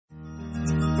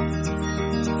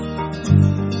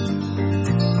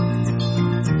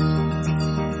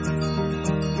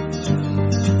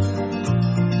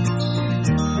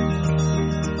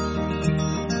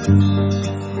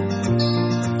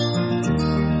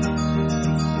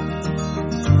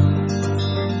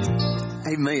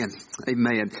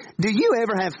Amen. Do you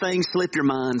ever have things slip your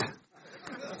mind?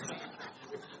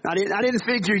 I didn't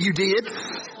figure you did.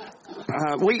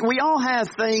 We all have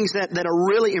things that are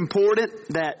really important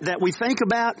that we think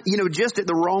about, just at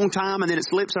the wrong time, and then it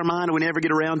slips our mind and we never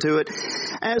get around to it.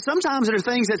 Sometimes there are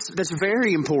things that's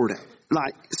very important.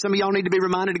 Like some of y'all need to be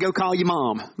reminded to go call your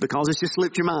mom because it's just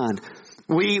slipped your mind.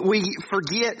 We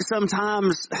forget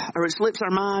sometimes, or it slips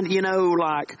our mind,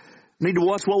 like need to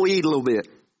watch what we eat a little bit.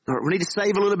 Or we need to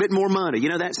save a little bit more money.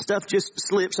 That stuff just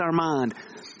slips our mind.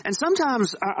 And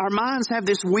sometimes our minds have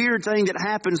this weird thing that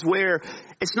happens where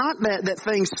it's not that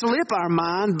things slip our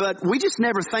mind, but we just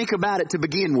never think about it to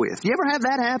begin with. You ever have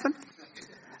that happen?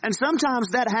 And sometimes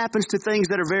that happens to things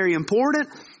that are very important,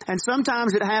 and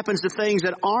sometimes it happens to things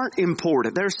that aren't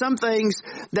important. There are some things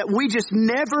that we just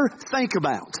never think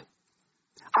about.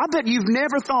 I bet you've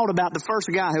never thought about the first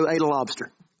guy who ate a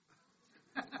lobster.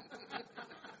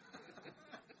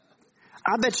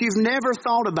 I bet you've never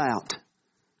thought about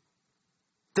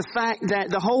the fact that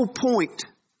the whole point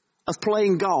of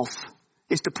playing golf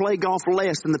is to play golf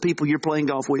less than the people you're playing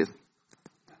golf with.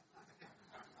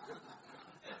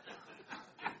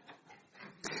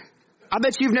 I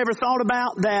bet you've never thought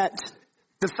about that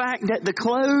the fact that the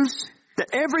clothes, that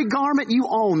every garment you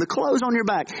own, the clothes on your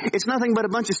back, it's nothing but a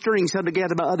bunch of strings held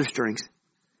together by other strings.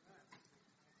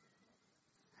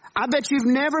 I bet you've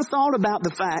never thought about the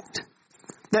fact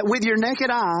that with your naked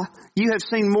eye, you have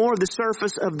seen more of the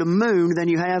surface of the moon than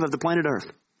you have of the planet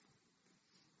Earth.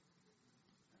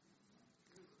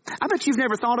 I bet you've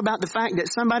never thought about the fact that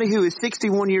somebody who is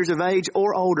 61 years of age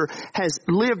or older has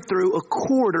lived through a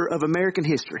quarter of American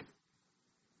history.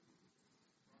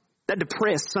 That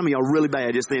depressed some of y'all really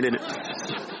bad just then, didn't it?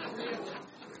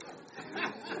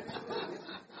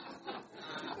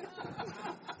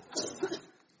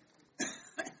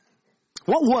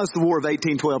 What was the War of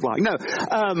 1812 like? No.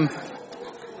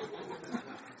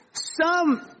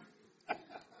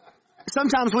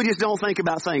 Sometimes we just don't think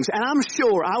about things. And I'm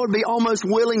sure I would be almost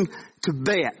willing to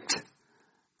bet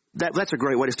that's a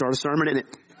great way to start a sermon, isn't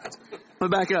it?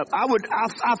 Let me back up. I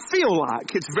feel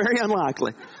like it's very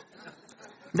unlikely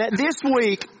that this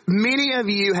week many of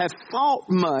you have thought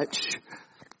much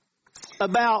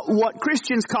about what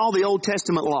Christians call the Old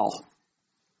Testament law,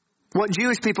 what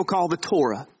Jewish people call the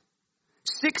Torah.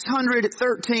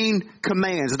 613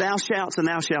 commands, thou shalt and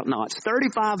thou shalt nots,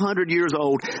 3,500 years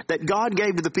old that God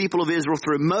gave to the people of Israel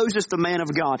through Moses, the man of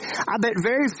God. I bet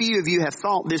very few of you have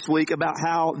thought this week about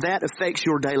how that affects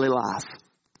your daily life.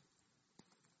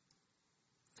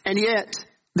 And yet,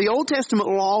 the Old Testament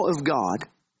law of God,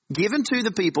 given to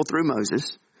the people through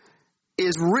Moses,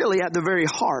 is really at the very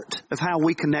heart of how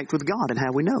we connect with God and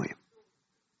how we know Him.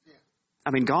 I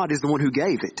mean, God is the one who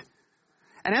gave it.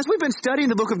 And as we've been studying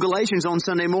the book of Galatians on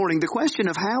Sunday morning, the question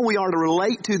of how we are to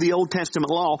relate to the Old Testament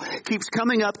law keeps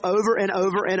coming up over and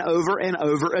over and over and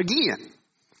over again.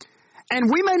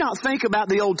 And we may not think about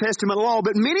the Old Testament law,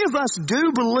 but many of us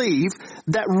do believe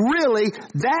that really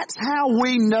that's how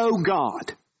we know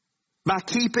God, by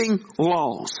keeping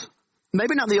laws.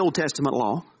 Maybe not the Old Testament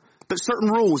law, but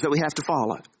certain rules that we have to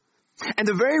follow. And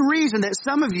the very reason that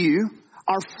some of you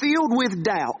are filled with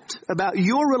doubt about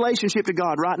your relationship to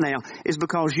God right now is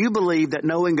because you believe that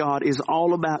knowing God is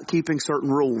all about keeping certain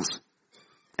rules.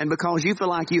 And because you feel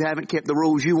like you haven't kept the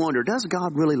rules, you wonder, does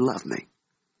God really love me?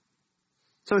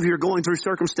 Some of you are going through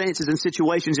circumstances and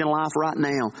situations in life right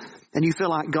now, and you feel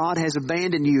like God has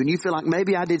abandoned you, and you feel like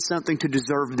maybe I did something to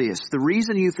deserve this. The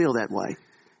reason you feel that way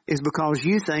is because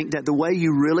you think that the way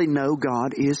you really know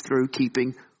God is through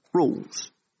keeping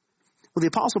rules. Well, the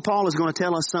Apostle Paul is going to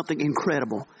tell us something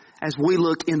incredible as we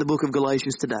look in the book of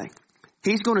Galatians today.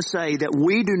 He's going to say that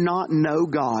we do not know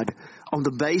God on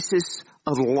the basis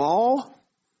of law,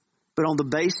 but on the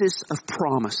basis of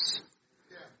promise.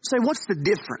 Say, what's the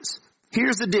difference?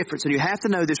 Here's the difference, and you have to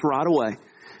know this right away.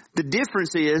 The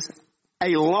difference is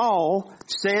a law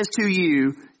says to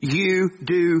you, you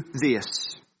do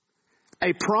this.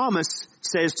 A promise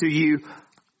says to you,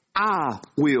 I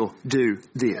will do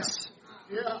this.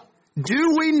 Yeah.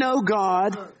 Do we know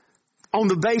God on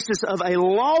the basis of a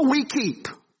law we keep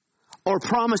or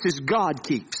promises God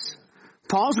keeps?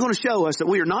 Paul's going to show us that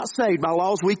we are not saved by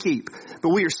laws we keep, but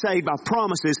we are saved by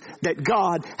promises that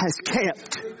God has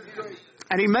kept.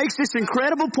 And he makes this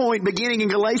incredible point beginning in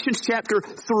Galatians chapter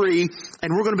 3,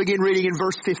 and we're going to begin reading in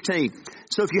verse 15.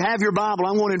 So if you have your Bible,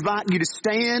 I want to invite you to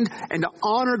stand and to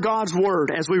honor God's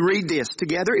Word as we read this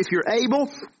together. If you're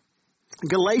able,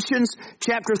 Galatians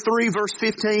chapter 3 verse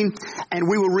 15, and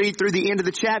we will read through the end of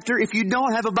the chapter. If you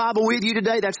don't have a Bible with you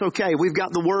today, that's okay. We've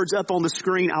got the words up on the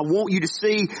screen. I want you to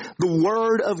see the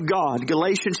Word of God.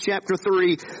 Galatians chapter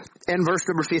 3 and verse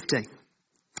number 15.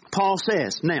 Paul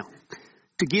says, now,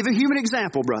 to give a human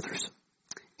example, brothers,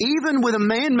 even with a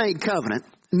man-made covenant,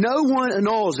 no one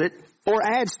annuls it or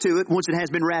adds to it once it has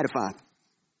been ratified.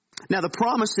 Now, the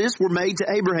promises were made to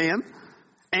Abraham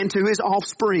and to his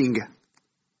offspring.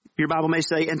 Your Bible may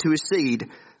say, and to his seed,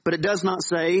 but it does not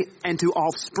say, and to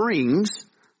offsprings,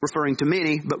 referring to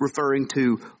many, but referring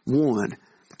to one.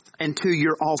 And to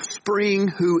your offspring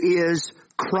who is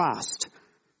Christ.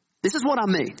 This is what I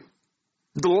mean.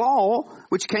 The law,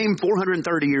 which came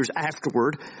 430 years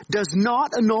afterward, does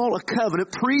not annul a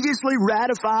covenant previously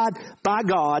ratified by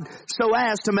God so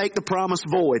as to make the promise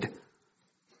void.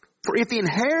 For if the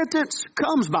inheritance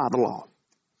comes by the law,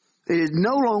 it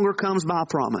no longer comes by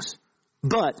promise.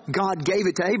 But God gave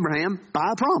it to Abraham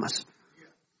by a promise.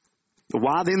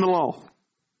 Why then the law?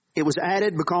 It was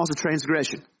added because of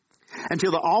transgression,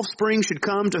 until the offspring should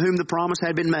come to whom the promise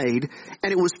had been made,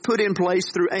 and it was put in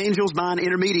place through angels by an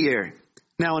intermediary.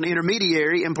 Now, an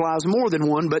intermediary implies more than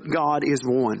one, but God is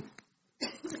one.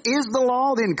 Is the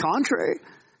law then contrary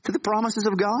to the promises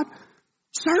of God?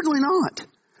 Certainly not.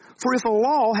 For if a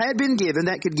law had been given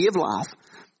that could give life,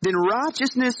 then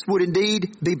righteousness would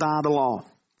indeed be by the law.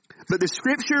 But the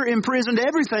Scripture imprisoned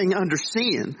everything under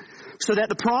sin, so that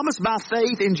the promise by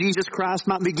faith in Jesus Christ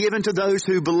might be given to those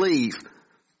who believe.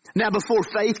 Now, before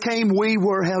faith came, we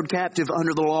were held captive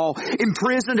under the law,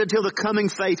 imprisoned until the coming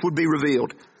faith would be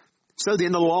revealed. So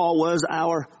then the law was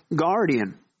our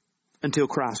guardian until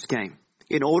Christ came,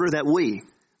 in order that we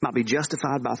might be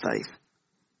justified by faith.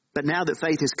 But now that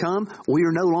faith has come, we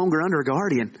are no longer under a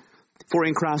guardian. For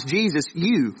in Christ Jesus,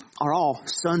 you are all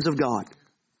sons of God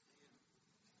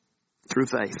through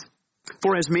faith.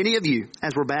 For as many of you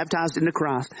as were baptized into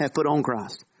Christ have put on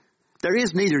Christ. There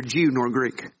is neither Jew nor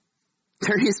Greek.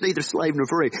 There is neither slave nor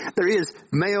free. There is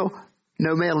no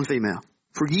male and female.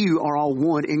 For you are all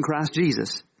one in Christ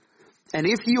Jesus. And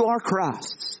if you are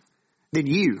Christ's, then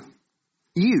you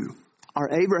are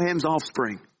Abraham's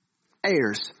offspring,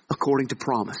 heirs according to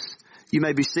promise. You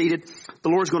may be seated. The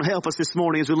Lord's going to help us this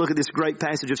morning as we look at this great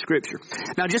passage of Scripture.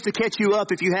 Now, just to catch you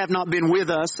up, if you have not been with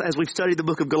us as we've studied the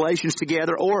book of Galatians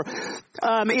together, or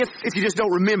if you just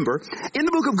don't remember, in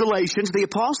the book of Galatians, the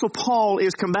Apostle Paul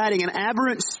is combating an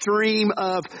aberrant stream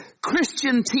of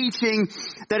Christian teaching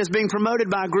that is being promoted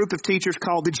by a group of teachers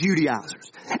called the Judaizers.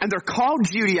 And they're called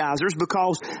Judaizers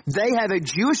because they have a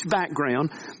Jewish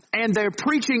background and they're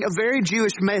preaching a very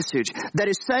Jewish message that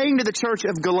is saying to the church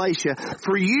of Galatia,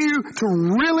 for you to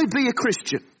really be a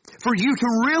Christian, for you to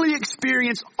really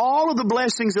experience all of the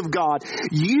blessings of God,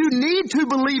 you need to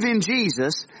believe in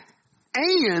Jesus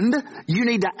and you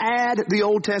need to add the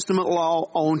Old Testament law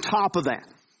on top of that.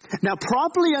 Now,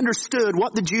 properly understood,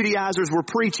 what the Judaizers were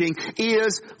preaching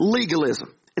is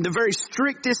legalism, in the very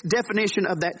strictest definition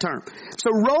of that term.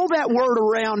 So roll that word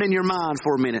around in your mind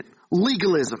for a minute.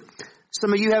 Legalism.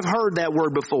 Some of you have heard that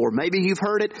word before. Maybe you've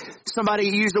heard it. Somebody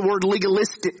used the word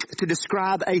legalistic to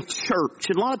describe a church.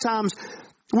 And a lot of times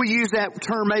we use that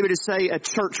term maybe to say a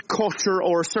church culture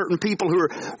or certain people who are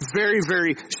very,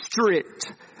 very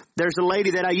strict. There's a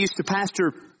lady that I used to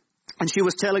pastor, and she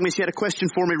was telling me, she had a question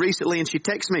for me recently, and she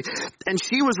texted me. And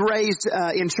she was raised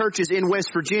in churches in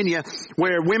West Virginia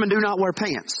where women do not wear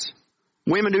pants.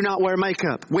 Women do not wear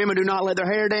makeup. Women do not let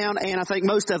their hair down, and I think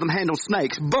most of them handle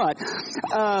snakes. But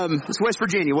it's West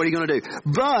Virginia. What are you going to do?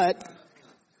 But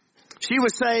she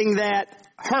was saying that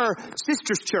her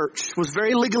sister's church was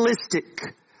very legalistic.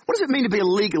 What does it mean to be a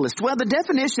legalist? Well, the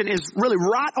definition is really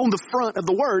right on the front of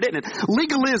the word, isn't it?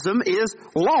 Legalism is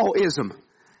lawism.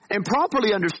 And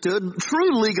properly understood,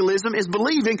 true legalism is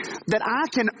believing that I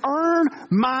can earn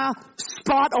my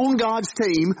spot on God's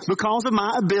team because of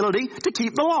my ability to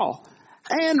keep the law.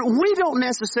 And we don't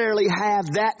necessarily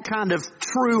have that kind of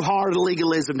true hard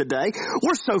legalism today.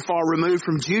 We're so far removed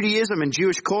from Judaism and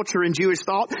Jewish culture and Jewish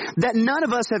thought that none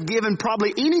of us have given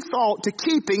probably any thought to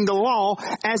keeping the law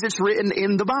as it's written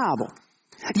in the Bible.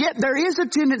 Yet there is a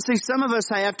tendency some of us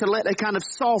have to let a kind of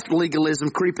soft legalism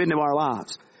creep into our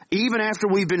lives, even after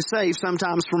we've been saved,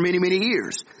 sometimes for many, many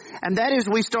years. And that is,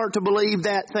 we start to believe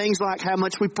that things like how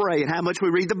much we pray and how much we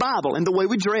read the Bible and the way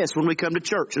we dress when we come to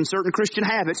church and certain Christian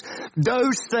habits,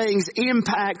 those things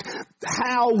impact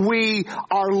how we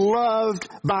are loved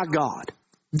by God.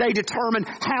 They determine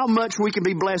how much we can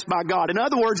be blessed by God. In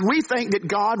other words, we think that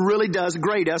God really does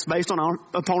grade us based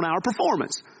upon our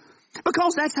performance.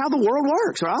 Because that's how the world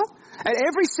works, right? At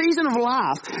every season of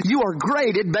life, you are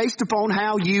graded based upon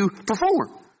how you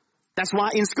perform. That's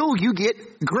why in school you get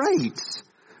grades.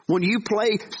 When you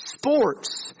play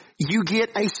sports, you get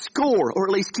a score, or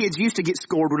at least kids used to get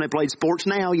scored when they played sports.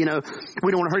 Now, we don't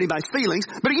want to hurt anybody's feelings,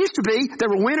 but it used to be there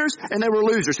were winners and there were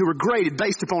losers who were graded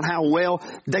based upon how well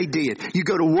they did. You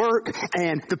go to work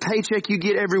and the paycheck you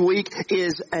get every week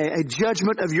is a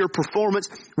judgment of your performance.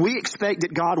 We expect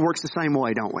that God works the same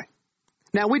way, don't we?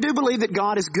 Now, we do believe that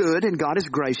God is good and God is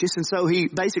gracious, and so He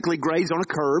basically grades on a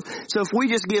curve. So if we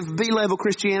just give B-level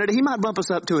Christianity, He might bump us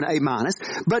up to an A-.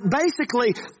 But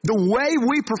basically, the way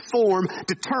we perform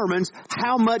determines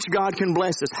how much God can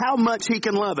bless us, how much He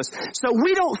can love us. So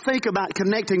we don't think about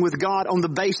connecting with God on the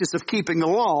basis of keeping the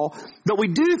law, but we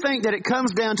do think that it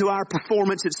comes down to our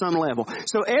performance at some level.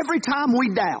 So every time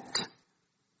we doubt,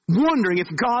 wondering if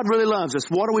God really loves us,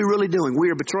 what are we really doing?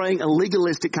 We are betraying a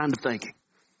legalistic kind of thinking.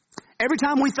 Every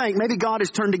time we think maybe God has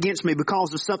turned against me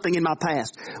because of something in my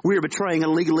past, we are betraying a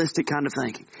legalistic kind of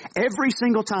thinking. Every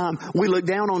single time we look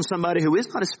down on somebody who is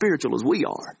not as spiritual as we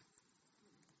are,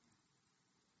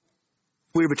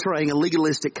 we are betraying a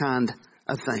legalistic kind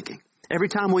of thinking. Every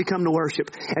time we come to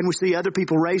worship and we see other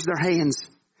people raise their hands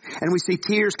and we see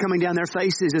tears coming down their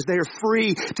faces as they are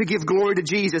free to give glory to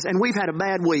Jesus, and we've had a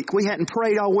bad week. We hadn't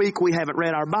prayed all week. We haven't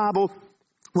read our Bible.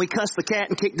 We cussed the cat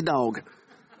and kicked the dog.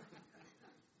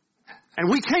 And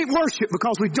we can't worship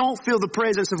because we don't feel the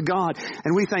presence of God.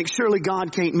 And we think, surely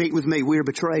God can't meet with me. We are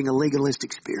betraying a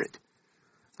legalistic spirit.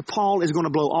 But Paul is going to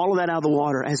blow all of that out of the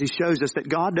water as he shows us that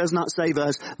God does not save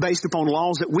us based upon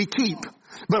laws that we keep,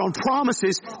 but on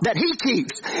promises that He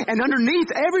keeps. And underneath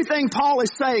everything Paul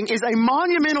is saying is a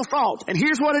monumental thought. And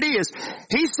here's what it is.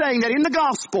 He's saying that in the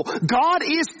gospel, God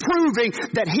is proving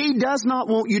that He does not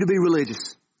want you to be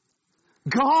religious.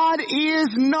 God is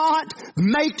not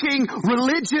making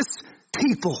religious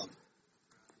people.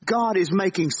 God is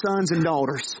making sons and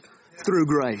daughters through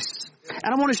grace.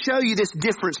 And I want to show you this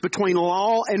difference between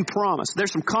law and promise.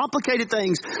 There's some complicated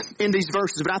things in these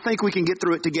verses, but I think we can get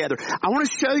through it together. I want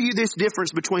to show you this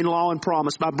difference between law and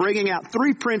promise by bringing out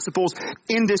three principles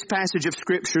in this passage of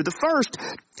Scripture. The first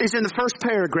is in the first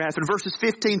paragraph in verses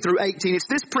 15 through 18. It's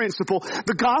this principle: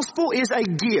 the gospel is a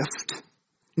gift,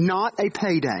 not a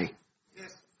payday.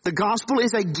 The gospel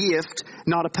is a gift,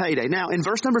 not a payday. Now, in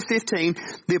verse number 15,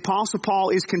 the Apostle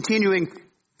Paul is continuing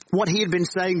what he had been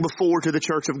saying before to the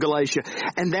church of Galatia.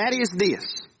 And that is this,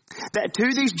 that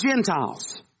to these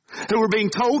Gentiles who were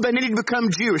being told they needed to become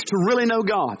Jewish to really know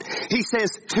God, he says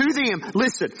to them,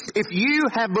 listen, if you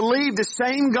have believed the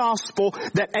same gospel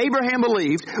that Abraham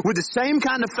believed, with the same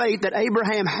kind of faith that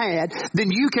Abraham had, then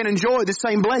you can enjoy the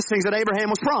same blessings that Abraham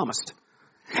was promised.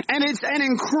 And it's an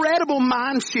incredible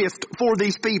mind shift for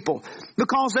these people,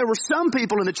 because there were some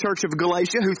people in the church of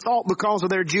Galatia who thought because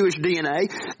of their Jewish DNA,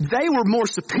 they were more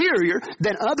superior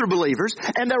than other believers.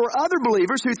 And there were other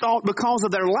believers who thought because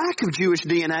of their lack of Jewish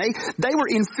DNA, they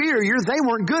were inferior, they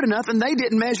weren't good enough, and they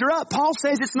didn't measure up. Paul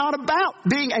says it's not about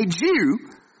being a Jew,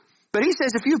 but he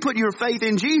says if you put your faith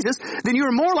in Jesus, then you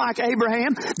are more like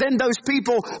Abraham than those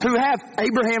people who have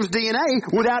Abraham's DNA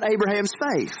without Abraham's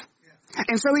faith.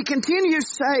 And so he continues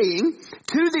saying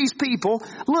to these people,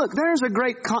 look, there's a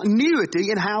great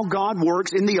continuity in how God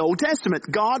works in the Old Testament.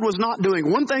 God was not doing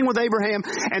one thing with Abraham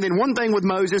and then one thing with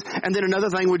Moses and then another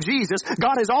thing with Jesus.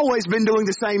 God has always been doing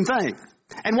the same thing.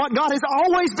 And what God has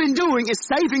always been doing is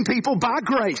saving people by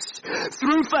grace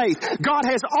through faith. God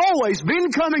has always been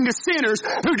coming to sinners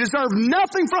who deserve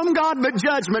nothing from God but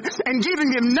judgment and giving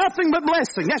them nothing but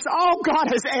blessing. That's all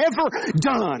God has ever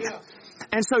done.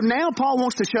 And so now Paul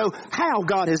wants to show how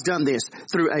God has done this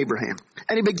through Abraham.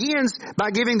 And he begins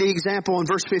by giving the example in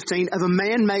verse 15 of a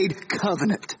man-made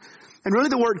covenant. And really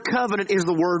the word covenant is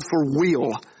the word for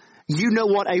will. You know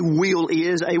what a will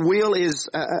is. A will is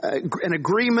an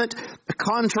agreement, a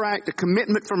contract, a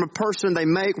commitment from a person they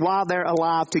make while they're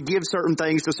alive to give certain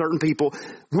things to certain people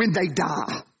when they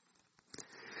die.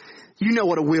 You know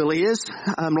what a will is.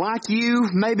 Like you,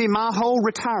 maybe my whole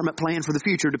retirement plan for the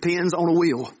future depends on a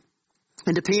will.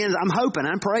 It depends, I'm hoping,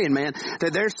 I'm praying, man,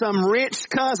 that there's some rich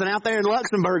cousin out there in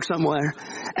Luxembourg somewhere,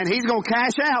 and he's going to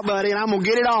cash out, buddy, and I'm going to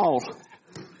get it all.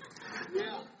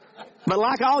 But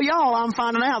like all y'all, I'm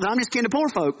finding out that I'm just kin to poor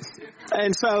folk.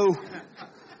 And so,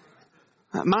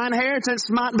 my inheritance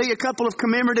might be a couple of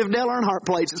commemorative Dale Earnhardt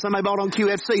plates that somebody bought on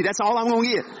QFC. That's all I'm going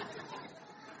to get.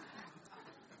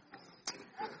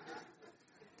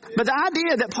 But the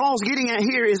idea that Paul's getting at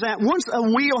here is that once a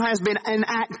will has been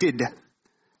enacted,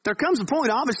 there comes a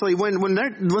point, obviously, when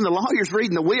the lawyer's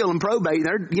reading the will and probate,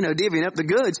 they're, divvying up the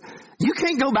goods. You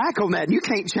can't go back on that. You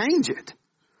can't change it.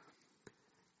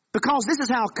 Because this is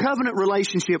how covenant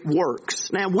relationship works.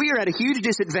 Now, we are at a huge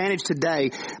disadvantage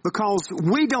today because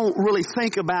we don't really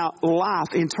think about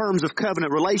life in terms of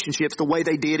covenant relationships the way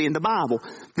they did in the Bible.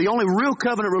 The only real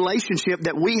covenant relationship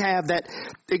that we have that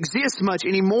exists much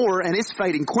anymore, and it's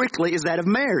fading quickly, is that of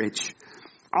marriage.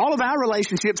 All of our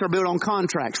relationships are built on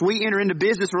contracts. We enter into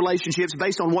business relationships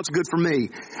based on what's good for me.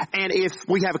 And if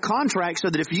we have a contract so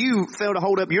that if you fail to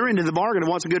hold up your end of the bargain of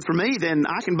what's good for me, then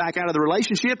I can back out of the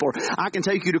relationship or I can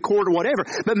take you to court or whatever.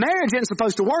 But marriage isn't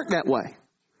supposed to work that way.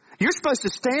 You're supposed to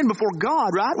stand before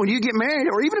God, right? When you get married,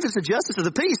 or even if it's a justice of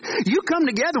the peace, you come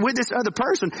together with this other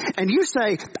person and you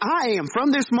say, I am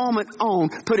from this moment on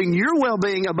putting your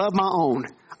well-being above my own.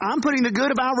 I'm putting the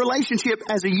good of our relationship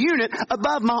as a unit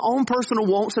above my own personal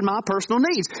wants and my personal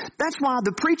needs. That's why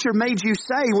the preacher made you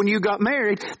say when you got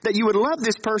married that you would love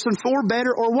this person for better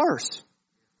or worse.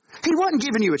 He wasn't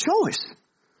giving you a choice.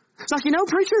 It's like,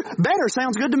 preacher, better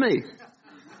sounds good to me.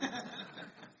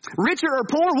 Richer or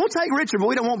poor, we'll take richer, but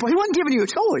we don't want poor. He wasn't giving you a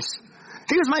choice.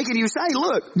 He was making you say,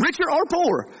 look, richer or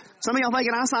poor. Some of y'all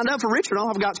thinking I signed up for richer and all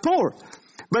I've got's poor.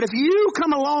 But if you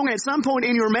come along at some point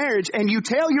in your marriage and you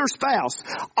tell your spouse,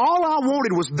 all I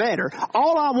wanted was better,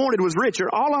 all I wanted was richer,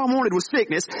 all I wanted was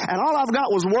sickness, and all I've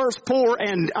got was worse, poor,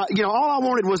 and, all I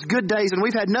wanted was good days, and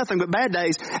we've had nothing but bad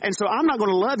days, and so I'm not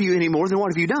going to love you anymore, then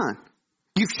what have you done?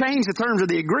 You've changed the terms of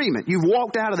the agreement. You've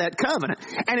walked out of that covenant,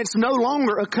 and it's no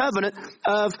longer a covenant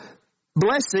of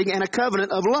blessing and a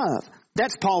covenant of love.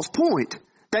 That's Paul's point.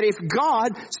 That if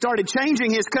God started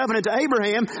changing his covenant to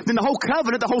Abraham, then the whole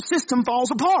covenant, the whole system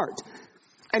falls apart.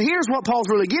 And here's what Paul's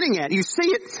really getting at. You see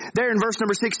it there in verse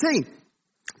number 16.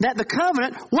 That the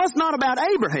covenant was not about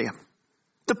Abraham.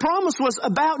 The promise was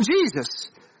about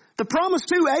Jesus. The promise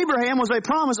to Abraham was a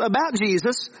promise about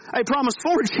Jesus, a promise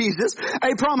for Jesus,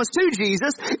 a promise to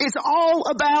Jesus. It's all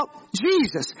about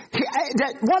Jesus.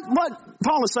 What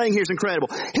Paul is saying here is incredible.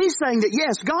 He's saying that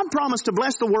yes, God promised to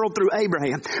bless the world through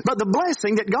Abraham, but the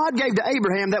blessing that God gave to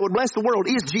Abraham that would bless the world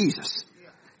is Jesus.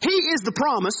 He is the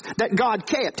promise that God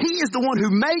kept. He is the one who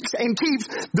makes and keeps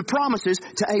the promises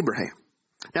to Abraham.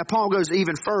 Now Paul goes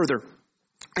even further,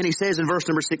 and he says in verse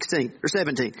number 16 or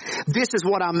 17, this is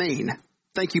what I mean.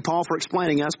 Thank you, Paul, for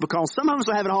explaining us, because some of us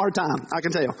are having a hard time, I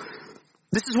can tell.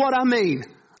 This is what I mean.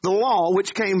 The law,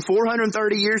 which came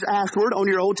 430 years afterward, on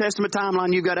your Old Testament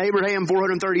timeline, you've got Abraham,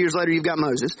 430 years later, you've got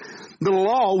Moses. The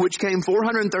law, which came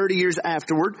 430 years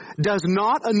afterward, does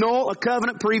not annul a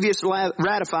covenant previously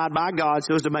ratified by God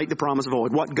so as to make the promise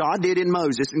void. What God did in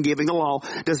Moses in giving the law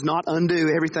does not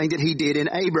undo everything that he did in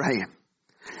Abraham.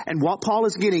 And what Paul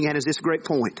is getting at is this great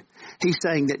point. He's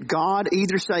saying that God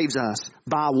either saves us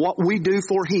by what we do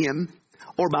for him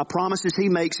or by promises he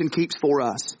makes and keeps for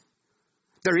us.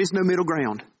 There is no middle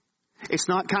ground. It's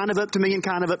not kind of up to me and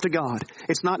kind of up to God.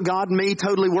 It's not God and me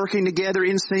totally working together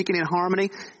in sync and in harmony.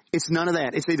 It's none of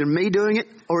that. It's either me doing it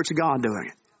or it's God doing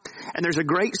it. And there's a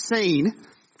great scene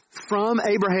from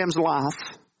Abraham's life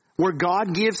where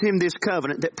God gives him this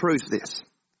covenant that proves this.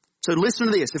 So listen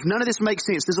to this. If none of this makes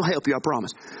sense, this will help you, I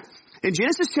promise. In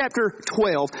Genesis chapter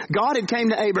 12, God had came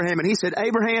to Abraham and he said,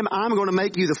 Abraham, I'm going to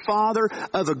make you the father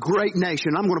of a great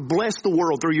nation. I'm going to bless the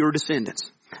world through your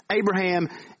descendants. Abraham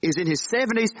is in his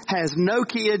 70s, has no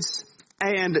kids,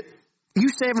 and you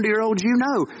 70-year-olds, you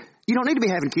don't need to be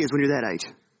having kids when you're that age.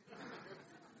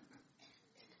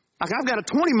 Like I've got a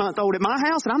 20-month-old at my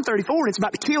house and I'm 34 and it's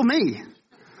about to kill me.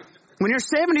 When you're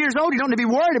 70 years old, you don't need to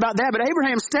be worried about that. But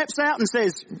Abraham steps out and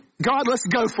says, God, let's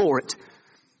go for it.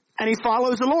 And he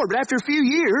follows the Lord. But after a few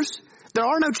years, there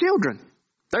are no children.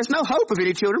 There's no hope of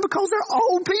any children because they're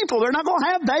old people. They're not going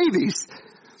to have babies.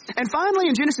 And finally,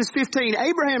 in Genesis 15,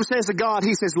 Abraham says to God,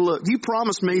 he says, look, you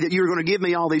promised me that you were going to give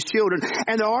me all these children,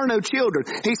 and there are no children.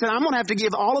 He said, I'm going to have to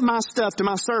give all of my stuff to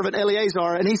my servant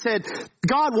Eliezer. And he said,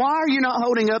 God, why are you not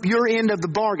holding up your end of the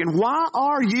bargain? Why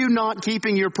are you not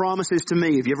keeping your promises to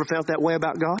me? Have you ever felt that way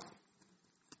about God?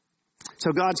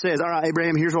 So God says, all right,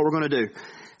 Abraham, here's what we're going to do.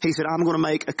 He said, I'm going to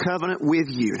make a covenant with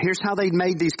you. And here's how they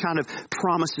made these kind of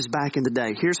promises back in the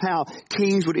day. Here's how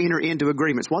kings would enter into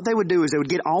agreements. What they would do is they would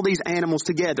get all these animals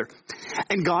together.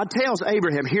 And God tells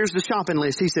Abraham, here's the shopping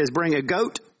list. He says, bring a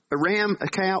goat, a ram, a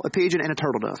cow, a pigeon, and a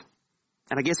turtle dove.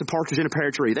 And I guess a partridge in a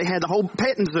pear tree. They had the whole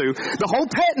petting zoo. The whole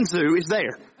petting zoo is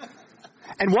there.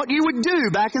 And what you would do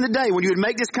back in the day when you would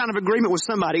make this kind of agreement with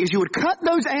somebody is you would cut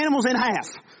those animals in half.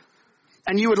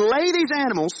 And you would lay these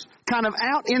animals kind of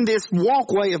out in this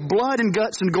walkway of blood and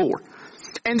guts and gore.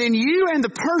 And then you and the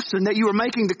person that you were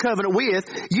making the covenant with,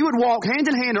 you would walk hand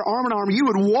in hand or arm in arm. You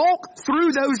would walk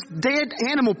through those dead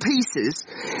animal pieces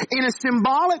in a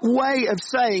symbolic way of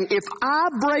saying, if I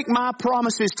break my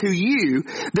promises to you,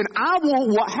 then I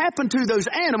want what happened to those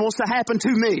animals to happen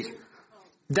to me.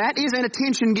 That is an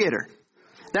attention getter.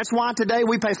 That's why today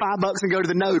we pay $5 and go to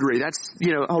the notary. That's,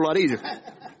 a whole lot easier.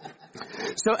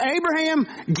 So Abraham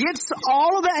gets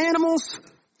all of the animals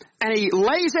and he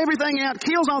lays everything out,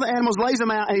 kills all the animals, lays them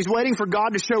out, and he's waiting for God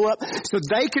to show up so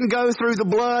they can go through the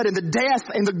blood and the death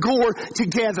and the gore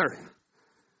together.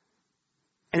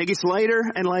 And it gets later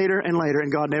and later and later,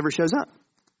 and God never shows up.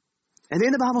 And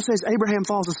then the Bible says Abraham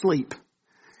falls asleep.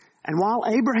 And while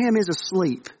Abraham is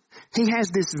asleep, he has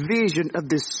this vision of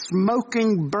this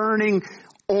smoking, burning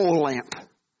oil lamp.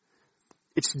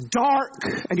 It's dark,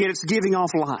 and yet it's giving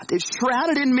off light. It's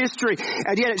shrouded in mystery,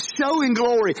 and yet it's showing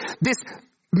glory. This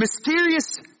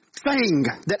mysterious thing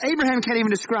that Abraham can't even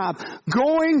describe,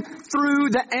 going through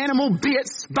the animal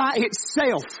bits by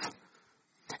itself.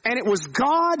 And it was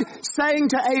God saying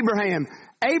to Abraham,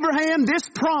 Abraham, this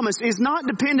promise is not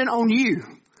dependent on you.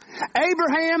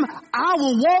 Abraham, I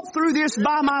will walk through this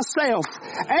by myself.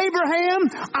 Abraham,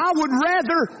 I would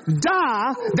rather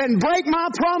die than break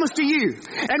my promise to you.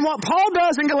 And what Paul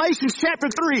does in Galatians chapter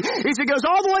 3 is he goes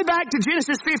all the way back to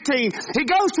Genesis 15. He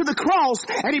goes to the cross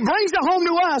and he brings it home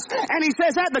to us and he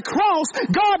says at the cross,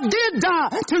 God did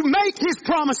die to make His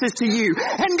promises to you.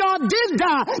 And God did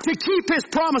die to keep His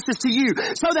promises to you.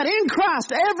 So that in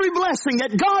Christ, every blessing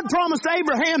that God promised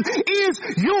Abraham is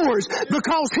yours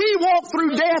because He walked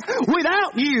through death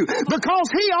without you, because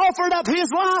He offered up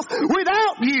His life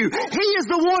without you. He is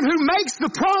the one who makes the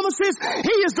promises.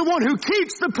 He is the one who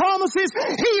keeps the promises.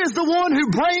 He is the one who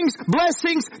brings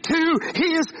blessings to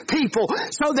His people.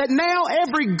 So that now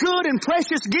every good and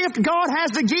precious gift God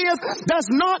has to give does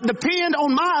not depend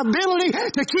on my ability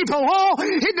to keep a law.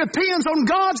 It depends on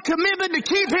God's commitment to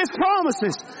keep His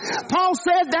promises. Paul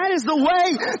said that is the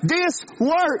way this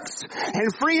works.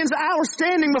 And friends, our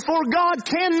standing before God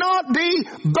cannot be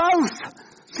both.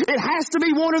 It has to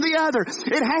be one or the other.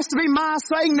 It has to be my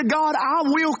saying to God, I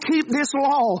will keep this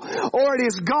law. Or it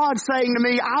is God saying to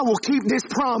me, I will keep this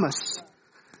promise.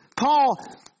 Paul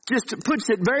just puts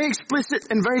it very explicit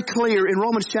and very clear in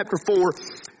Romans chapter 4,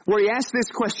 where he asks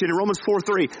this question in Romans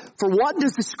 4:3. For what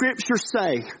does the Scripture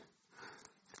say?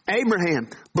 Abraham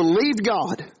believed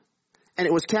God, and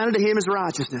it was counted to him as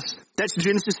righteousness. That's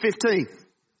Genesis 15.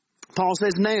 Paul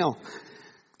says, now,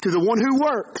 to the one who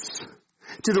works,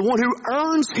 to the one who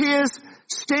earns his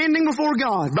standing before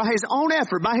God by his own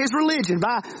effort, by his religion,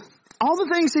 by all the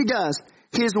things he does,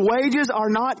 his wages are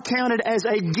not counted as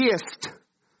a gift,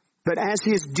 but as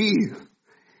his due.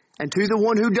 And to the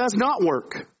one who does not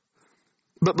work,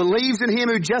 but believes in Him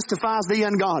who justifies the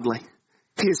ungodly,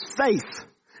 his faith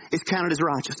is counted as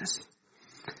righteousness.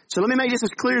 So let me make this as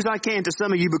clear as I can to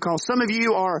some of you, because some of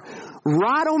you are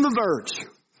right on the verge.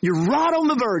 You're right on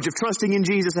the verge of trusting in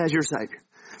Jesus as your Savior.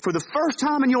 For the first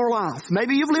time in your life.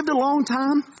 Maybe you've lived a long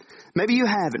time. Maybe you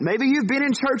haven't. Maybe you've been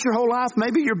in church your whole life.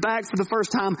 Maybe you're back for the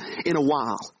first time in a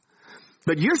while.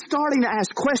 But you're starting to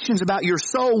ask questions about your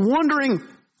soul, wondering,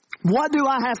 what do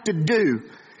I have to do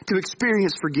to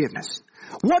experience forgiveness?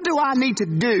 What do I need to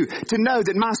do to know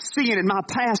that my sin and my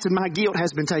past and my guilt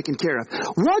has been taken care of?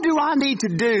 What do I need to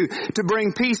do to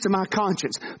bring peace to my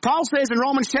conscience? Paul says in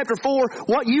Romans chapter 4,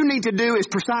 what you need to do is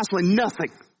precisely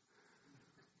nothing.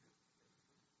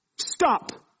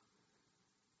 Stop.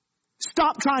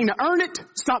 Stop trying to earn it.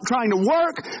 Stop trying to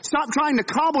work. Stop trying to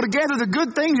cobble together the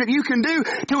good things that you can do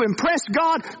to impress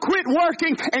God. Quit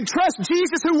working and trust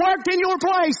Jesus who worked in your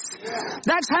place.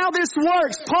 That's how this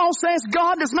works. Paul says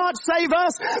God does not save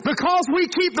us because we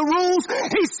keep the rules.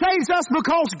 He saves us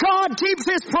because God keeps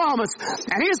His promise.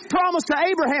 And His promise to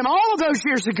Abraham all of those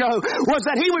years ago was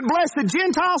that He would bless the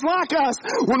Gentiles like us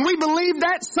when we believed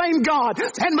that same God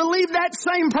and believed that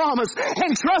same promise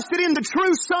and trusted in the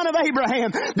true Son of Abraham,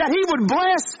 that He would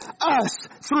bless us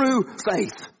through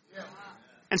faith.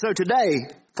 And so today,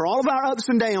 for all of our ups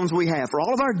and downs we have, for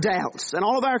all of our doubts and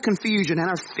all of our confusion and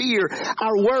our fear,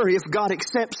 our worry if God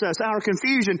accepts us, our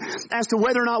confusion as to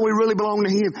whether or not we really belong to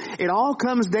Him, it all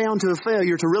comes down to a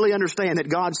failure to really understand that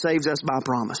God saves us by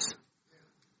promise.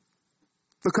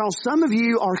 Because some of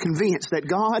you are convinced that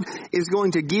God is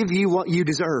going to give you what you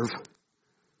deserve.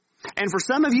 And for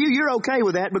some of you, you're okay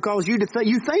with that because you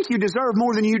think you deserve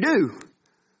more than you do.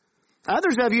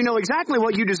 Others of you know exactly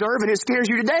what you deserve and it scares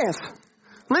you to death.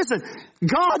 Listen,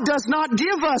 God does not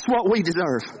give us what we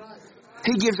deserve.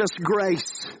 He gives us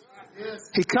grace.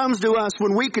 He comes to us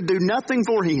when we could do nothing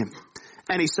for Him,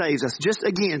 and He saves us. Just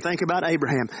again, think about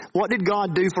Abraham. What did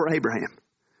God do for Abraham?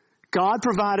 God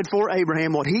provided for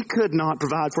Abraham what he could not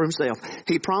provide for himself.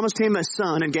 He promised him a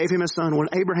son and gave him a son when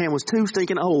Abraham was too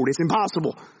stinking old. It's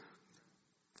impossible.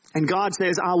 And God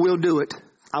says, I will do it.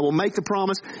 I will make the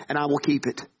promise and I will keep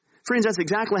it. Friends, that's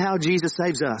exactly how Jesus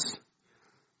saves us.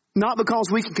 Not because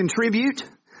we can contribute,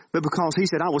 but because he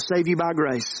said, I will save you by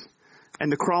grace.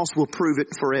 And the cross will prove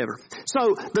it forever.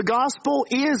 So the gospel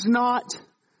is not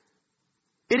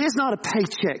a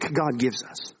paycheck God gives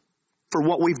us for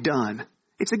what we've done.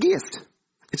 It's a gift.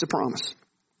 It's a promise.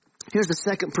 Here's the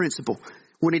second principle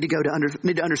we need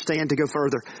to understand to go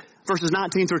further. Verses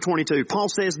 19 through 22. Paul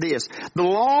says this, the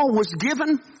law was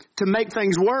given to make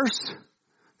things worse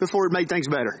before it made things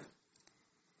better.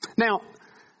 Now,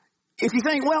 if you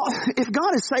think, well, if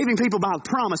God is saving people by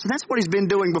promise, and that's what he's been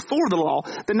doing before the law,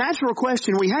 the natural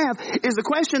question we have is the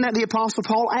question that the Apostle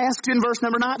Paul asks in verse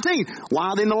number 19.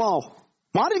 Why then the law?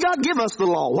 Why did God give us the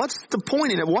law? What's the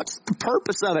point in it? What's the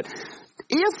purpose of it?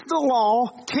 If the law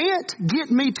can't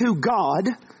get me to God,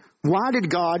 why did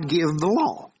God give the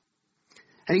law?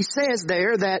 And he says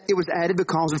there that it was added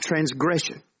because of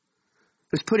transgression.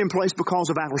 It was put in place because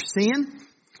of our sin,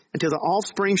 until the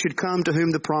offspring should come to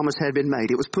whom the promise had been made.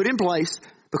 It was put in place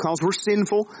because we're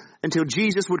sinful until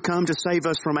Jesus would come to save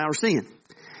us from our sin.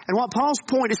 And what Paul's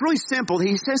point is really simple.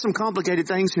 He says some complicated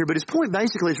things here, but his point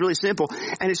basically is really simple.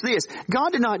 And it's this.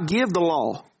 God did not give the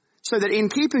law so that in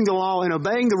keeping the law and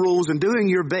obeying the rules and doing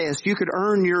your best, you could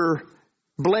earn your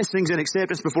blessings and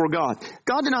acceptance before God.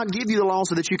 God did not give you the law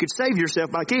so that you could save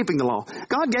yourself by keeping the law.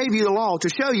 God gave you the law to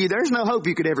show you there's no hope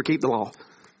you could ever keep the law.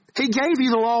 He gave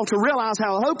you the law to realize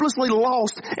how hopelessly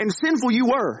lost and sinful you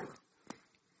were.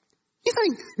 Do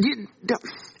you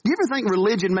ever think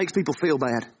religion makes people feel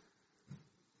bad?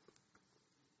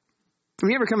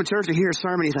 When you ever come to church to hear a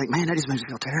sermon, you think, man, that just makes me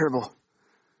feel terrible.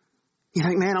 You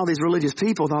think, man, all these religious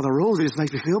people with all the rules, it just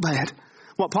makes me feel bad.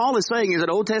 What Paul is saying is that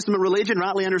Old Testament religion,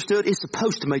 rightly understood, is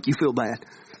supposed to make you feel bad.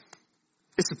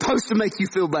 It's supposed to make you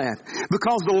feel bad.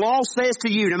 Because the law says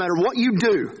to you, no matter what you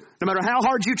do, no matter how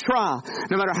hard you try,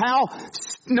 no matter how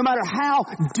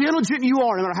diligent you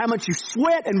are, no matter how much you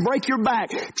sweat and break your back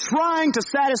trying to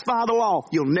satisfy the law,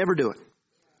 you'll never do it.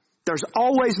 There's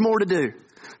always more to do.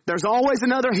 There's always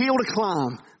another hill to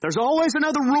climb. There's always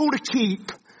another rule to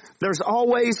keep. There's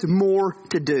always more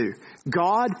to do.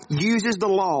 God uses the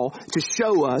law to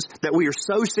show us that we are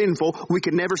so sinful we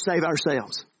can never save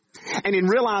ourselves. And in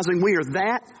realizing we are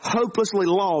that hopelessly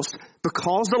lost,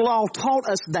 because the law taught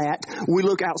us that, we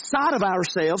look outside of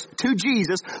ourselves to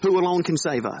Jesus, who alone can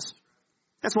save us.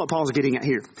 That's what Paul's getting at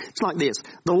here. It's like this.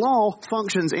 The law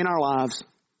functions in our lives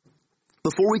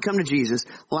before we come to Jesus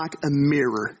like a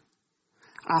mirror.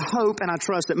 I hope and I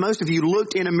trust that most of you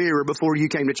looked in a mirror before you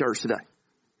came to church today.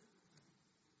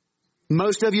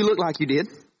 Most of you look like you did.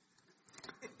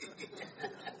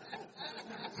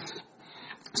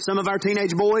 Some of our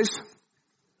teenage boys.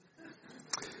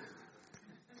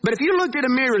 But if you looked at a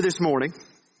mirror this morning,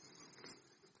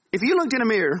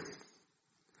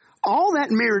 all that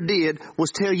mirror did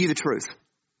was tell you the truth.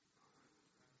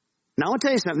 Now I want to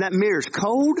tell you something. That mirror's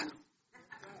cold.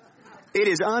 It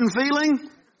is unfeeling.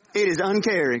 It is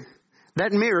uncaring.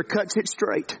 That mirror cuts it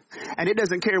straight. And it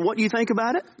doesn't care what you think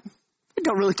about it. It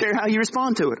don't really care how you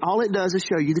respond to it. All it does is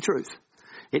show you the truth.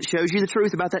 It shows you the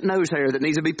truth about that nose hair that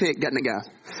needs to be picked, doesn't it, guys?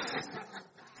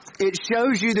 It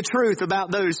shows you the truth about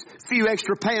those few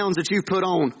extra pounds that you've put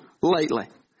on lately.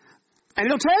 And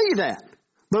it'll tell you that.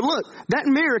 But look, that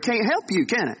mirror can't help you,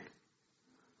 can it?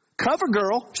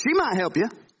 CoverGirl, she might help you.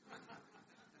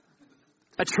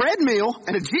 A treadmill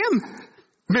and a gym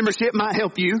membership might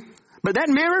help you. But that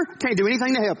mirror can't do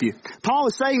anything to help you. Paul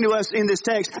is saying to us in this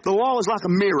text, the law is like a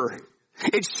mirror.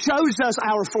 It shows us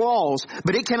our flaws,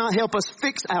 but it cannot help us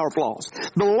fix our flaws.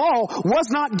 The law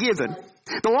was not given.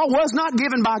 The law was not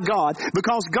given by God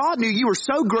because God knew you were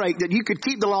so great that you could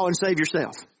keep the law and save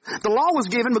yourself. The law was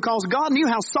given because God knew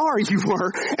how sorry you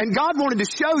were, and God wanted to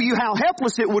show you how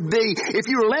helpless it would be if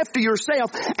you were left to yourself,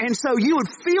 and so you would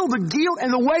feel the guilt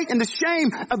and the weight and the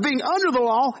shame of being under the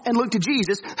law and look to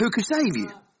Jesus who could save you.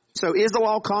 So is the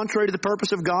law contrary to the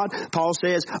purpose of God? Paul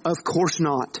says, of course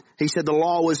not. He said the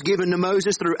law was given to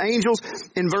Moses through angels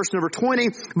in verse number 20,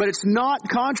 but it's not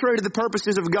contrary to the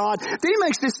purposes of God. Then he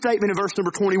makes this statement in verse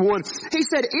number 21. He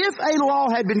said, if a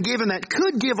law had been given that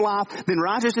could give life, then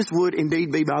righteousness would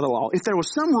indeed be by the law. If there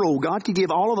was some rule God could give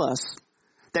all of us,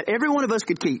 that every one of us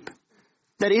could keep,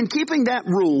 that in keeping that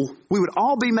rule, we would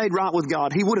all be made right with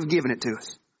God, He would have given it to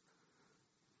us.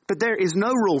 But there is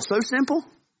no rule so simple,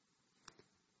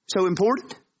 so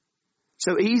important,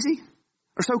 so easy,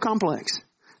 or so complex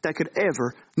that could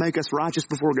ever make us righteous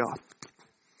before God.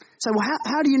 So, well,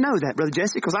 how do you know that, Brother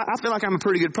Jesse? Because I feel like I'm a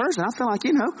pretty good person. I feel like,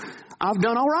 I've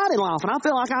done all right in life. And I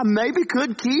feel like I maybe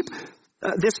could keep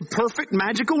this perfect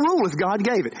magical rule if God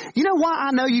gave it. You know why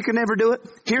I know you can never do it?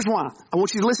 Here's why. I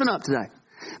want you to listen up today.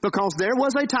 Because there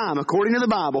was a time, according to the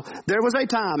Bible, there was a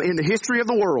time in the history of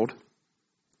the world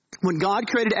when God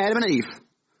created Adam and Eve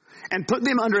and put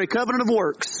them under a covenant of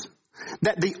works,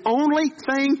 that the only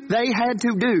thing they had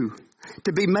to do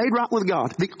to be made right with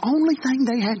God, the only thing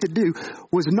they had to do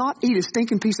was not eat a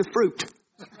stinking piece of fruit.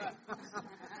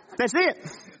 That's it.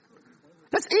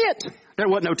 That's it. There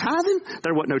wasn't no tithing.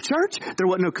 There wasn't no church. There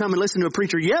wasn't no come and listen to a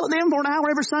preacher yell at them for an hour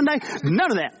every Sunday.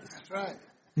 None of that. That's right.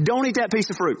 Don't eat that piece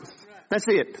of fruit. That's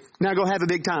it. Now go have a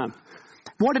big time.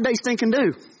 What did they stinking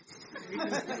do?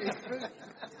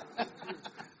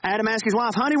 Adam asked his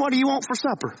wife, honey, what do you want for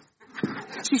supper?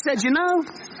 She said,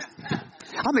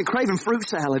 I've been craving fruit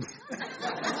salad.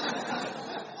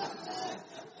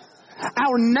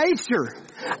 Our nature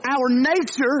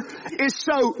is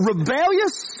so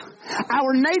rebellious.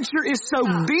 Our nature is so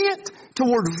bent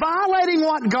toward violating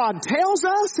what God tells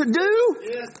us to do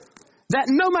that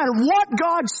no matter what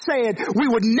God said, we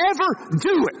would never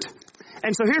do it.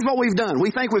 And so here's what we've done.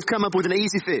 We think we've come up with an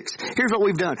easy fix. Here's what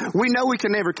we've done. We know we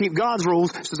can never keep God's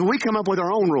rules, so we come up with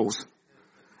our own rules.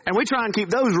 And we try and keep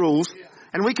those rules,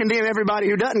 and we condemn everybody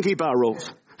who doesn't keep our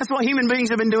rules. That's what human beings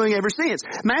have been doing ever since.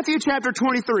 Matthew chapter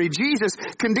 23, Jesus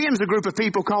condemns a group of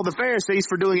people called the Pharisees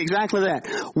for doing exactly that.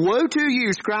 Woe to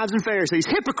you, scribes and Pharisees,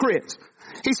 hypocrites.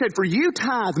 He said, for you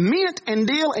tithe mint and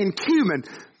dill and cumin.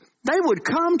 They would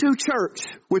come to church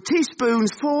with teaspoons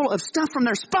full of stuff from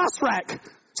their spice rack.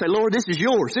 Say, Lord, this is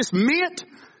yours. This mint,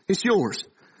 it's yours.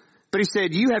 But he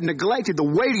said, you have neglected the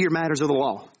weightier matters of the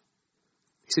law.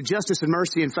 He said, justice and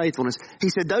mercy and faithfulness. He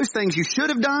said, those things you should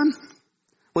have done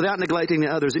without neglecting the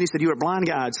others. And he said, you are blind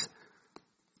guides.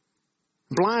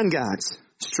 Blind guides,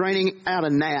 straining out a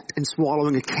gnat and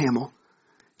swallowing a camel.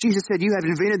 Jesus said, you have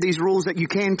invented these rules that you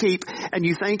can keep, and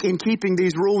you think in keeping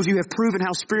these rules you have proven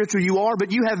how spiritual you are,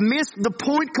 but you have missed the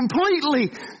point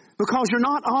completely because you're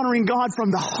not honoring God from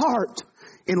the heart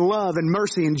in love and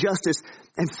mercy and justice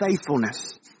and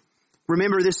faithfulness.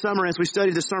 Remember this summer as we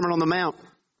studied the Sermon on the Mount,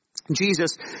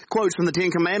 Jesus quotes from the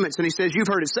Ten Commandments and he says, you've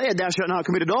heard it said, thou shalt not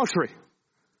commit adultery.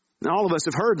 Now all of us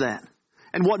have heard that.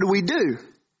 And what do?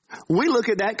 We look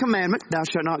at that commandment, thou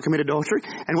shalt not commit adultery,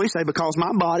 and we say, because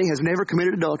my body has never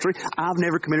committed adultery, I've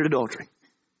never committed adultery.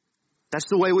 That's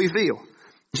the way we feel.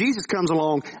 Jesus comes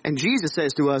along and Jesus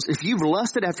says to us, if you've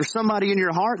lusted after somebody in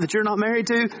your heart that you're not married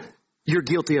to, you're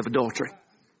guilty of adultery.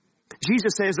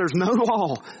 Jesus says there's no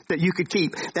law that you could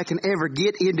keep that can ever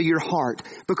get into your heart,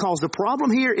 because the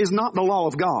problem here is not the law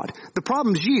of God. The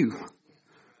problem is you.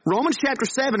 Romans chapter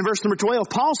 7, verse number 12,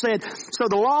 Paul said, so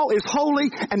the law is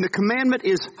holy and the commandment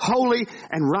is holy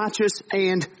and righteous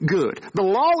and good. The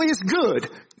law is good.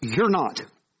 You're not.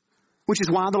 Which is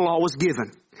why the law was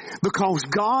given. Because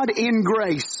God in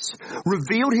grace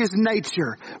revealed His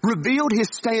nature, revealed His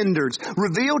standards,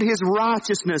 revealed His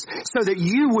righteousness so that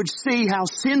you would see how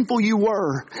sinful you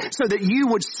were, so that you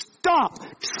would stop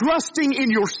trusting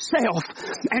in yourself,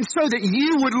 and so that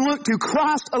you would look to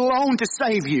Christ alone to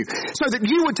save you, so that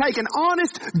you would take an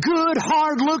honest, good,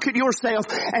 hard look at yourself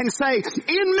and say,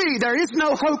 in me there is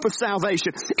no hope of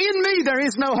salvation. In me there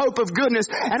is no hope of goodness,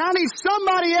 and I need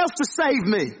somebody else to save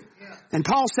me. And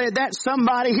Paul said that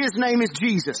somebody, his name is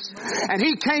Jesus. And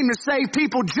he came to save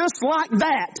people just like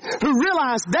that, who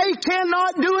realize they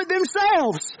cannot do it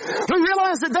themselves, who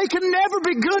realize that they can never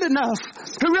be good enough,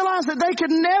 who realize that they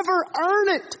can never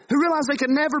earn it, who realize they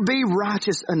can never be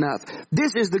righteous enough.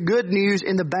 This is the good news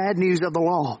and the bad news of the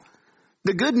law.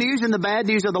 The good news and the bad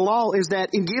news of the law is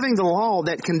that in giving the law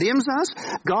that condemns us,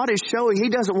 God is showing He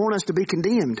doesn't want us to be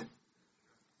condemned.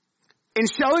 In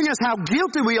showing us how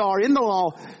guilty we are in the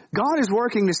law, God is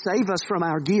working to save us from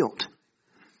our guilt.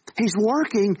 He's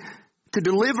working to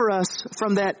deliver us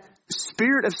from that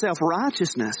spirit of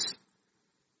self-righteousness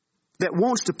that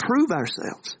wants to prove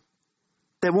ourselves,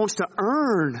 that wants to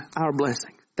earn our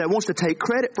blessing, that wants to take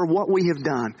credit for what we have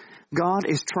done. God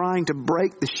is trying to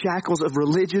break the shackles of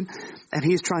religion, and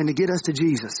He is trying to get us to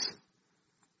Jesus.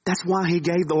 That's why He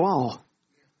gave the law.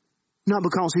 Not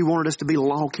because He wanted us to be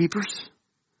law keepers,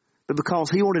 but because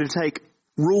He wanted to take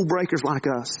rule breakers like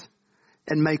us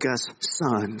and make us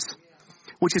sons.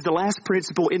 Which is the last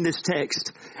principle in this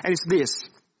text. And it's this.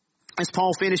 As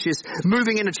Paul finishes,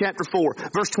 moving into chapter 4,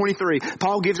 verse 23,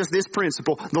 Paul gives us this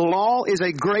principle. The law is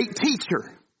a great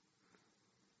teacher,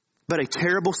 but a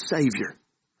terrible savior.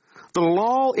 The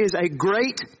law is a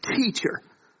great teacher,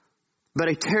 but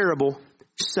a terrible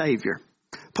savior.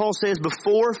 Paul says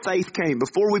before faith came,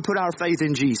 before we put our faith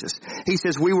in Jesus, he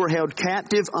says we were held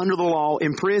captive under the law,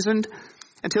 imprisoned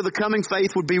until the coming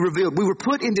faith would be revealed. We were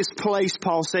put in this place,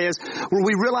 Paul says, where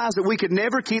we realized that we could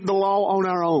never keep the law on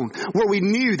our own, where we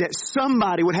knew that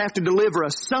somebody would have to deliver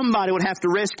us, somebody would have to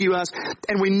rescue us,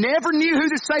 and we never knew who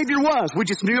the Savior was. We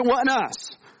just knew it wasn't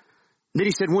us. Then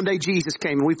he said one day Jesus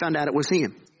came and we found out it was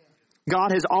Him.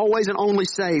 God has always and only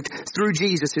saved through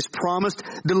Jesus, His promised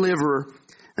deliverer.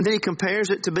 And then he compares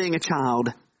it to being a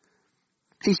child.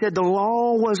 He said the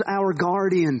law was our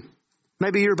guardian.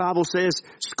 Maybe your Bible says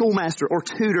schoolmaster or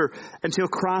tutor until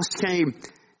Christ came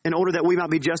in order that we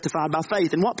might be justified by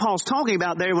faith. And what Paul's talking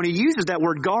about there when he uses that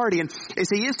word guardian is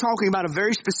he is talking about a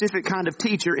very specific kind of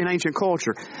teacher in ancient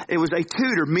culture. It was a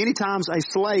tutor, many times a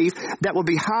slave that would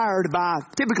be hired by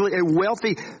typically a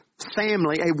wealthy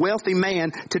family, a wealthy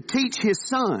man to teach his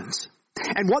sons.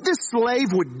 And what this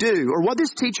slave would do, or what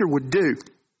this teacher would do,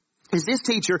 is this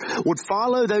teacher would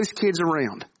follow those kids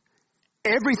around,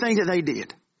 everything that they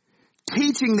did,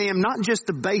 teaching them not just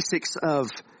the basics of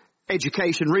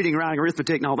education, reading, writing,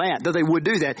 arithmetic, and all that, though they would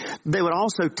do that. They would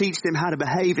also teach them how to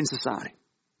behave in society.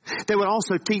 They would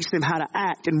also teach them how to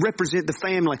act and represent the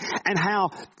family and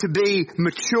how to be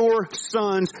mature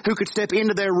sons who could step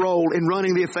into their role in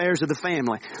running the affairs of the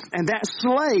family. And that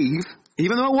slave,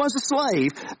 even though it was a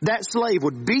slave, that slave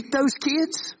would beat those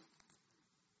kids.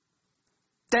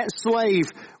 That slave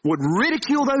would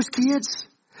ridicule those kids.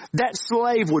 That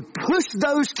slave would push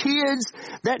those kids.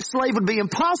 That slave would be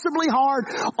impossibly hard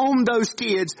on those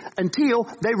kids until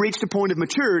they reached a point of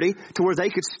maturity to where they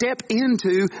could step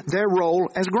into their role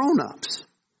as grown-ups.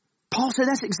 Paul said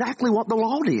that's exactly what the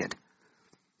law did.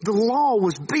 The law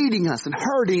was beating us and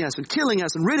hurting us and killing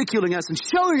us and ridiculing us and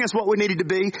showing us what we needed to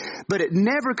be, but it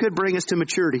never could bring us to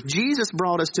maturity. Jesus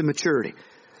brought us to maturity.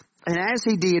 And as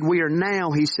He did, we are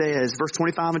now, he says, verse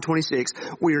 25 and 26,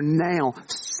 we are now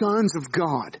sons of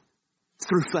God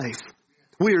through faith.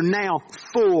 We are now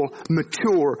full,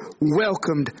 mature,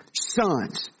 welcomed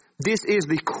sons. This is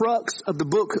the crux of the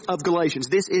book of Galatians.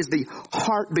 This is the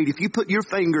heartbeat. If you put your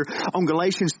finger on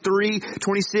Galatians 3,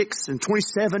 26 and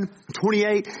 27,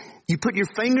 28, you put your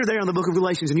finger there on the book of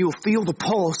Galatians and you will feel the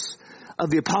pulse of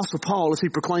the Apostle Paul as he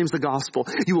proclaims the gospel.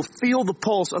 You will feel the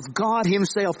pulse of God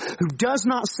Himself, who does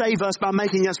not save us by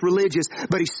making us religious,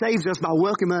 but He saves us by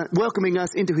welcoming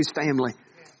us into His family.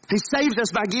 He saves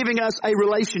us by giving us a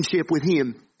relationship with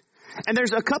Him. And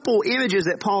there's a couple images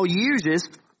that Paul uses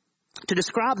to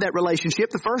describe that relationship.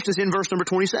 The first is in verse number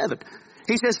 27.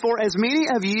 He says, for as many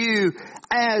of you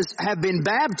as have been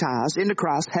baptized into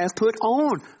Christ have put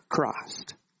on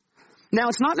Christ. Now,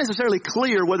 it's not necessarily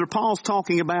clear whether Paul's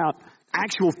talking about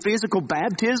actual physical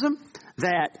baptism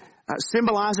that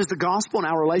symbolizes the gospel and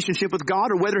our relationship with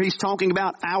God, or whether he's talking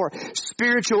about our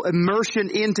spiritual immersion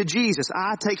into Jesus.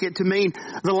 I take it to mean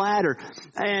the latter.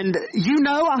 And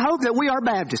I hope that we are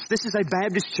Baptists. This is a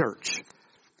Baptist church.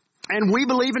 And we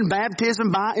believe in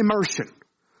baptism by immersion.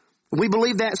 We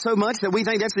believe that so much that we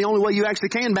think that's the only way you actually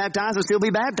can baptize and still be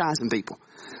baptizing people.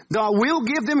 Though I will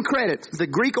give them credit. The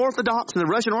Greek Orthodox and the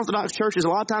Russian Orthodox churches, a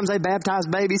lot of times they baptize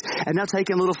babies and they'll take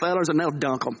in little fellas and they'll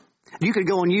dunk them. You can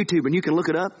go on YouTube and you can look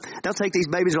it up. They'll take these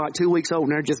babies who are like 2 weeks old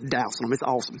and they're just dousing them. It's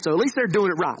awesome. So at least they're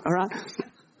doing it right, all right?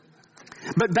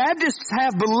 But Baptists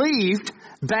have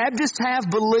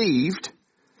believed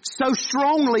so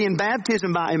strongly in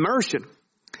baptism by immersion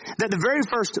that the very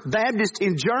first Baptists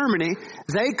in Germany,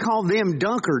 they called them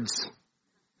dunkards.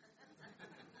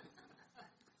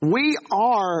 We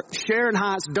are Sharon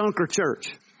Heights Dunker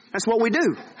Church. That's what we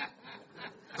do.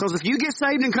 Because if you get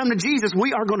saved and come to Jesus,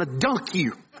 we are going to dunk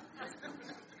you.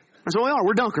 That's what we are.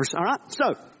 We're dunkers, all right?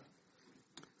 So,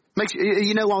 make sure,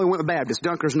 you know why we went with Baptist.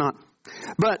 Dunkers not.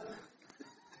 But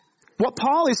what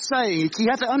Paul is saying, you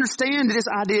have to understand this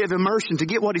idea of immersion to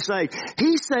get what he's saying.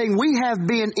 He's saying we have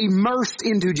been immersed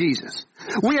into Jesus.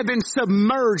 We have been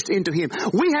submerged into Him.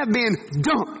 We have been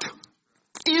dunked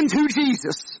into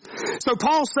Jesus. So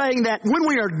Paul's saying that when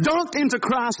we are dunked into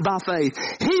Christ by faith,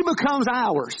 He becomes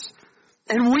ours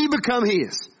and we become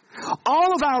His.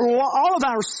 All of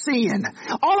our sin,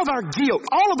 all of our guilt,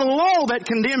 all of the law that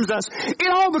condemns us, it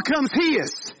all becomes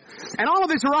His. And all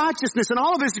of His righteousness and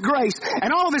all of His grace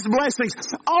and all of His blessings,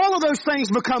 all of those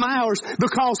things become ours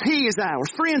because He is ours.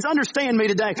 Friends, understand me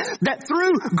today that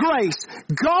through grace,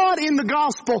 God in the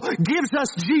gospel gives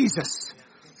us Jesus.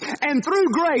 And through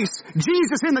grace,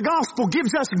 Jesus in the gospel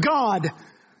gives us God.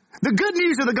 The good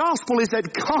news of the gospel is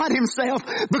that God Himself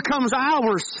becomes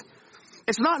ours.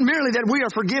 It's not merely that we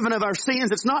are forgiven of our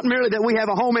sins. It's not merely that we have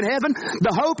a home in heaven.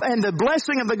 The hope and the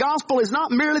blessing of the gospel is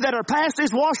not merely that our past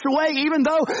is washed away, even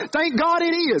though, thank God,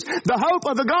 it is. The hope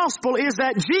of the gospel is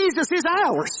that Jesus is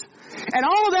ours. And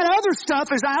all of that other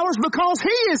stuff is ours because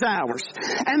He is ours.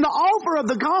 And the offer of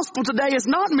the gospel today is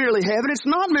not merely heaven. It's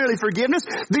not merely forgiveness.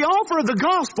 The offer of the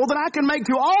gospel that I can make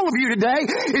to all of you today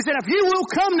is that if you will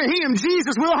come to Him,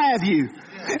 Jesus will have you.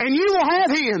 And you will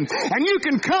have Him. And you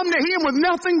can come to Him with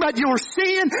nothing but your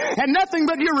sin and nothing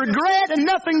but your regret and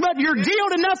nothing but your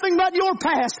guilt and nothing but your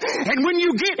past. And when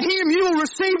you get Him, you will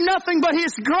receive nothing but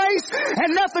His grace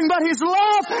and nothing but His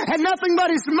love and nothing but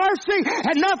His mercy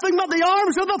and nothing but the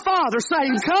arms of the Father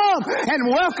saying, come and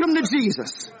welcome to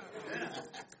Jesus.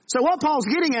 So what Paul's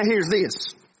getting at here is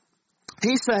this.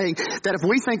 He's saying that if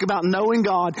we think about knowing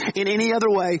God in any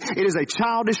other way, it is a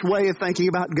childish way of thinking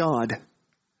about God.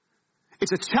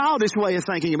 It's a childish way of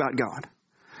thinking about God.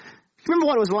 Remember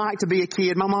what it was like to be a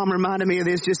kid? My mom reminded me of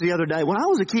this just the other day. When I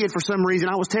was a kid, for some reason,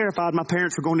 I was terrified my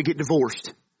parents were going to get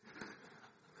divorced.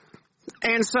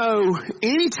 And so,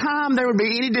 anytime there would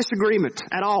be any disagreement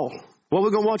at all, what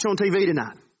we're going to watch on TV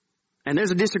tonight? And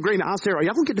there's a disagreement. I'll say, are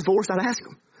y'all going to get divorced? I'd ask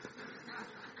them.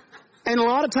 And a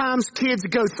lot of times kids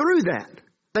go through that.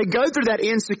 They go through that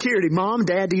insecurity. Mom,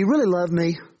 Dad, do you really love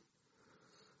me?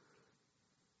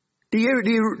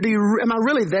 Am I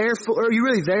really there for, are you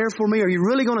really there for me? Are you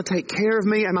really going to take care of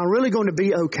me? Am I really going to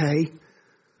be okay?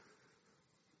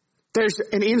 There's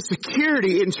an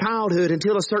insecurity in childhood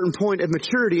until a certain point of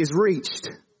maturity is reached.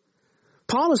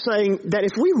 Paul is saying that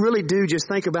if we really do just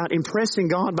think about impressing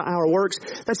God by our works,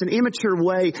 that's an immature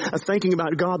way of thinking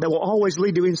about God that will always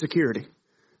lead to insecurity.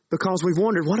 Because we've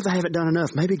wondered, what if I haven't done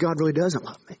enough? Maybe God really doesn't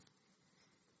love me.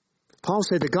 Paul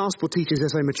said the gospel teaches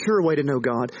us a mature way to know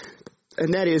God.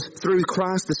 And that is through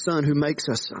Christ the Son who makes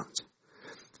us sons.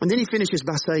 And then he finishes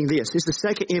by saying this. It's the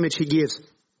second image he gives.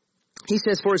 He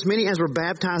says, for as many as were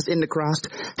baptized into Christ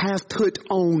have put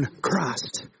on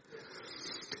Christ.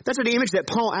 That's an image that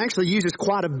Paul actually uses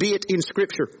quite a bit in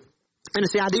Scripture. And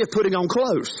it's the idea of putting on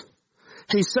clothes.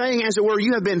 He's saying, as it were,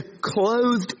 you have been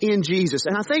clothed in Jesus.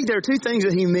 And I think there are two things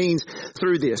that he means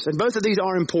through this. And both of these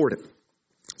are important.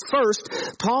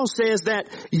 First, Paul says that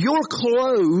your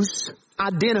clothes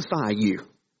identify you.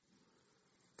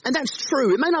 And that's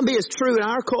true. It may not be as true in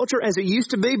our culture as it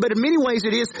used to be, but in many ways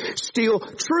it is still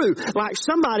true. Like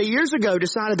somebody years ago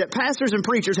decided that pastors and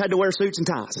preachers had to wear suits and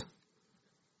ties.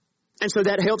 And so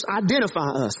that helps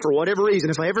identify us for whatever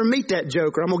reason. If I ever meet that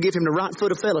joker, I'm going to give him the right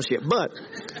foot of fellowship. But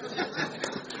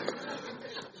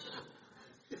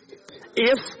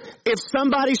if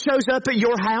somebody shows up at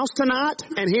your house tonight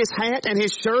and his hat and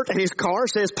his shirt and his car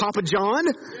says Papa John,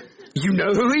 you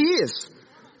know who he is.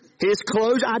 His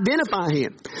clothes identify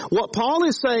him. What Paul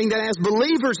is saying that as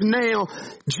believers now,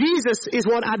 Jesus is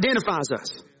what identifies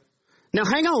us. Now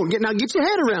hang on. Now get your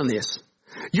head around this.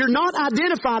 You're not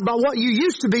identified by what you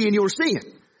used to be in your sin.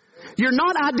 You're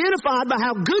not identified by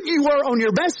how good you were on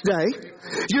your best day.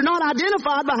 You're not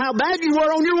identified by how bad you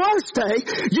were on your worst day.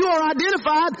 You are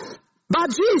identified by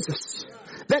Jesus.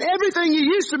 That everything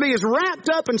you used to be is wrapped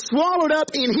up and swallowed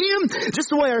up in Him, just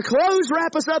the way our clothes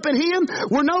wrap us up in Him.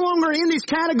 We're no longer in these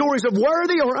categories of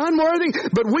worthy or unworthy,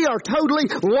 but we are totally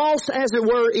lost, as it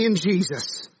were, in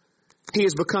Jesus. He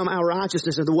has become our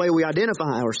righteousness in the way we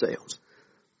identify ourselves.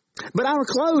 But our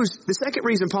clothes, the second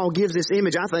reason Paul gives this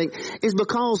image, I think, is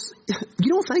because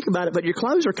you don't think about it, but your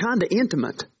clothes are kind of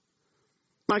intimate.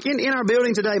 Like in our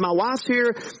building today, my wife's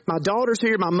here, my daughter's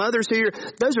here, my mother's here.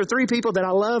 Those are three people that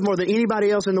I love more than anybody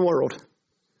else in the world.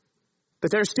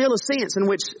 But there's still a sense in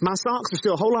which my socks are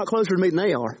still a whole lot closer to me than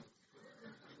they are.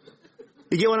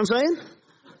 You get what I'm saying?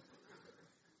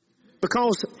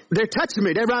 Because they're touching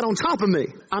me. They're right on top of me.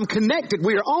 I'm connected.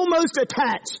 We are almost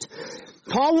attached.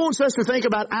 Paul wants us to think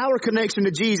about our connection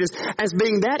to Jesus as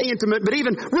being that intimate, but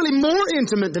even really more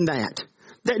intimate than that.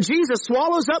 That Jesus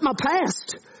swallows up my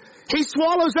past. He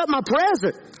swallows up my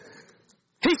present.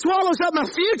 He swallows up my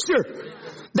future.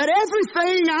 That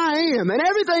everything I am and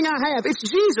everything I have, it's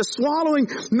Jesus swallowing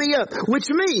me up. Which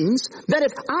means that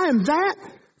if I am that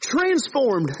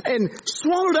transformed and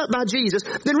swallowed up by Jesus,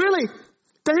 then really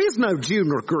there is no Jew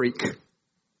nor Greek.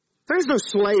 There is no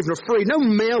slave nor free, no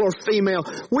male or female.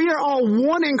 We are all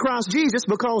one in Christ Jesus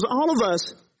because all of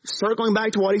us, circling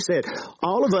back to what he said,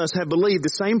 all of us have believed the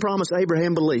same promise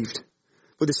Abraham believed.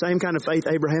 With the same kind of faith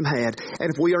Abraham had.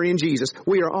 And if we are in Jesus,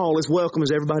 we are all as welcome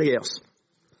as everybody else.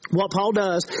 What Paul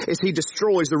does is he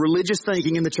destroys the religious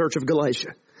thinking in the church of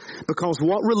Galatia. Because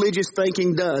what religious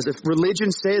thinking does, if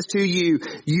religion says to you,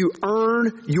 you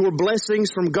earn your blessings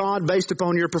from God based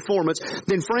upon your performance,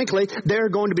 then frankly, there are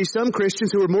going to be some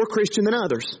Christians who are more Christian than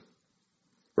others.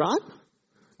 Right?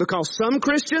 Because some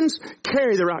Christians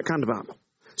carry the right kind of Bible.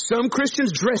 Some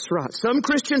Christians dress right. Some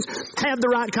Christians have the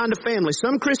right kind of family.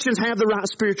 Some Christians have the right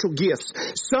spiritual gifts.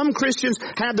 Some Christians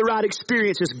have the right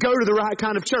experiences, go to the right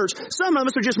kind of church. Some of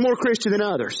us are just more Christian than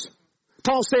others.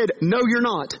 Paul said, no, you're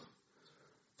not.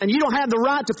 And you don't have the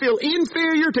right to feel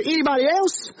inferior to anybody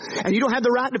else. And you don't have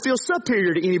the right to feel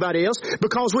superior to anybody else,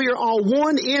 because we are all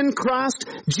one in Christ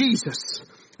Jesus.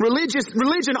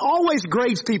 Religion always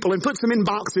grades people and puts them in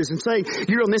boxes and say,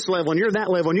 you're on this level and you're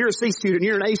that level and you're a C student,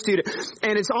 you're an A student.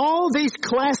 And it's all these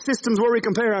class systems where we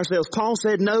compare ourselves. Paul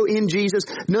said, no, in Jesus,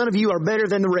 none of you are better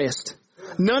than the rest.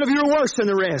 None of you are worse than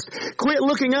the rest. Quit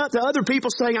looking up to other people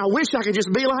saying, I wish I could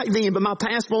just be like them, but my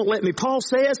past won't let me. Paul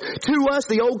says to us,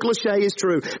 the old cliche is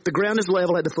true. The ground is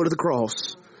level at the foot of the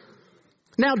cross.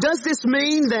 Now, does this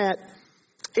mean that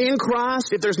in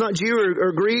Christ, if there's not Jew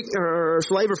or Greek or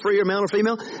slave or free or male or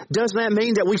female, does that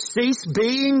mean that we cease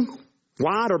being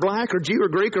white or black or Jew or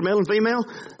Greek or male and female?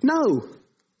 No.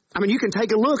 I mean, you can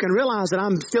take a look and realize that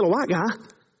I'm still a white guy.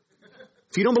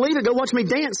 If you don't believe it, go watch me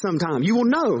dance sometime. You will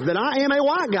know that I am a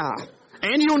white guy.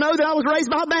 And you'll know that I was raised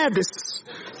by Baptists.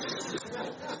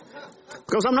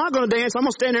 Because I'm not going to dance. I'm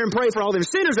going to stand there and pray for all them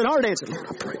sinners that are dancing. Lord,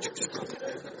 I pray you.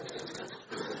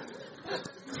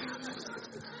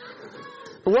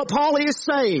 But what Paul is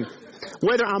saying,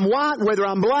 whether I'm white, whether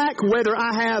I'm black, whether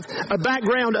I have a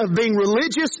background of being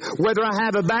religious, whether I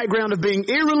have a background of being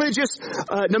irreligious,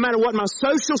 no matter what my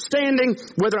social standing,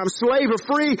 whether I'm slave or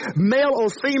free, male or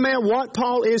female, what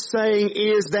Paul is saying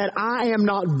is that I am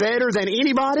not better than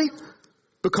anybody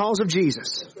because of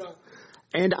Jesus.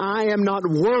 And I am not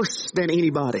worse than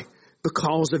anybody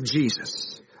because of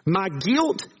Jesus. My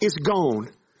guilt is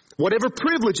gone. Whatever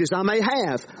privileges I may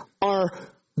have are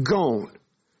gone.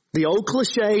 The old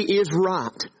cliche is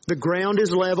right. The ground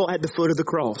is level at the foot of the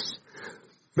cross.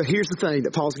 But here's the thing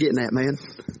that Paul's getting at, man.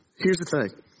 Here's the thing.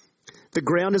 The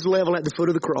ground is level at the foot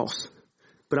of the cross.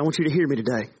 But I want you to hear me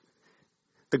today.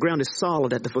 The ground is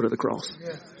solid at the foot of the cross.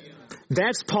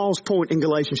 That's Paul's point in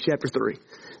Galatians chapter 3.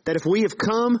 That if we have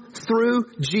come through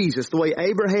Jesus the way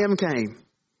Abraham came,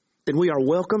 then we are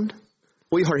welcomed,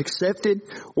 we are accepted,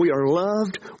 we are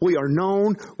loved, we are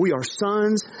known, we are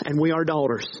sons, and we are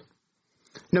daughters.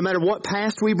 No matter what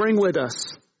past we bring with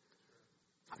us,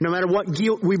 no matter what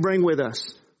guilt we bring with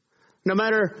us, no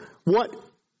matter what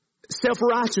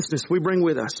self-righteousness we bring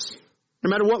with us, no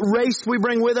matter what race we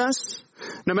bring with us,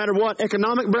 no matter what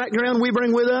economic background we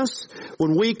bring with us,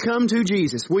 when we come to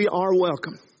Jesus, we are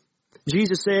welcome.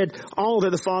 Jesus said, all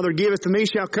that the Father giveth to me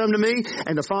shall come to me,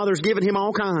 and the Father's given him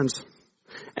all kinds.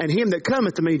 And him that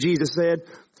cometh to me, Jesus said,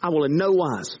 I will in no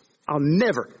wise, I'll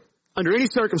never, under any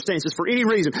circumstances, for any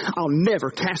reason, I'll never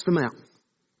cast them out.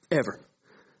 Ever.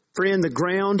 Friend, the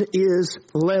ground is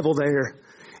level there,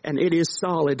 and it is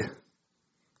solid.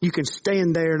 You can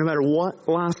stand there no matter what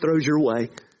life throws your way.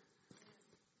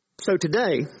 So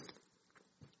today,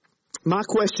 my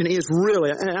question is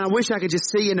really, and I wish I could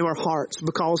just see into our hearts,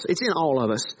 because it's in all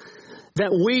of us,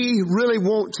 that we really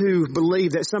want to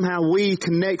believe that somehow we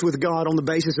connect with God on the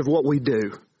basis of what we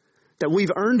do. That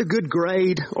we've earned a good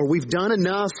grade, or we've done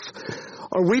enough,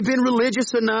 or we've been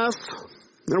religious enough,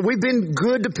 or we've been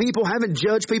good to people, haven't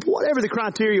judged people, whatever the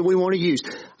criteria we want to use.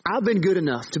 I've been good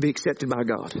enough to be accepted by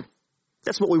God.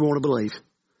 That's what we want to believe.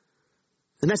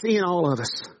 And that's in all of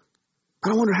us.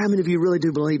 I wonder how many of you really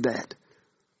do believe that.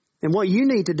 And what you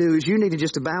need to do is you need to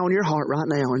just bow in your heart right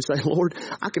now and say, Lord,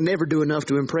 I can never do enough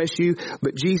to impress you,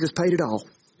 but Jesus paid it all.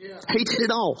 Yeah. He did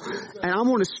it all. And I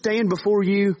want to stand before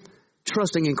you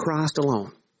trusting in Christ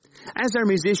alone. As our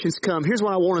musicians come, here's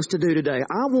what I want us to do today.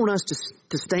 I want us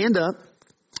to stand up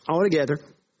all together.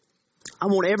 I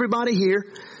want everybody here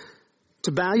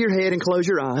to bow your head and close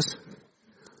your eyes.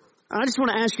 I just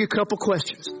want to ask you a couple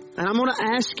questions. And I'm going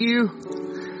to ask you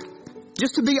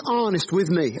just to be honest with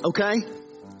me, okay?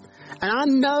 And I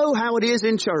know how it is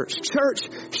in church. Church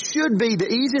should be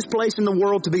the easiest place in the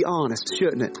world to be honest,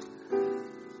 shouldn't it?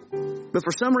 But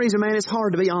for some reason, man, it's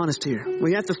hard to be honest here.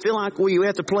 We have to feel like we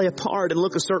have to play a part and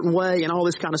look a certain way and all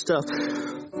this kind of stuff.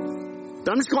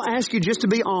 But I'm just going to ask you just to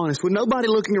be honest, with nobody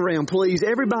looking around, please.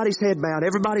 Everybody's head bowed,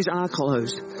 everybody's eye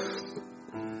closed.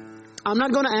 I'm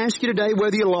not going to ask you today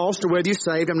whether you're lost or whether you're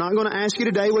saved. I'm not going to ask you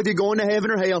today whether you're going to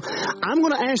heaven or hell. I'm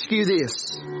going to ask you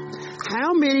this.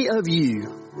 How many of you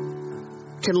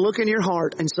can look in your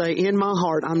heart and say, in my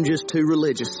heart, I'm just too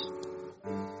religious?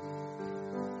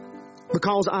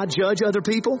 Because I judge other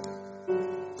people,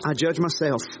 I judge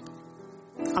myself.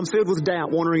 I'm filled with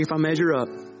doubt, wondering if I measure up.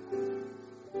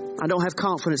 I don't have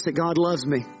confidence that God loves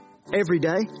me every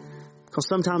day, because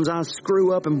sometimes I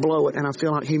screw up and blow it, and I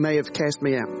feel like He may have cast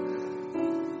me out.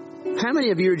 How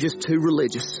many of you are just too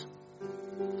religious?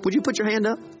 Would you put your hand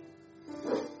up?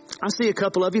 I see a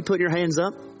couple of you putting your hands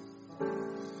up.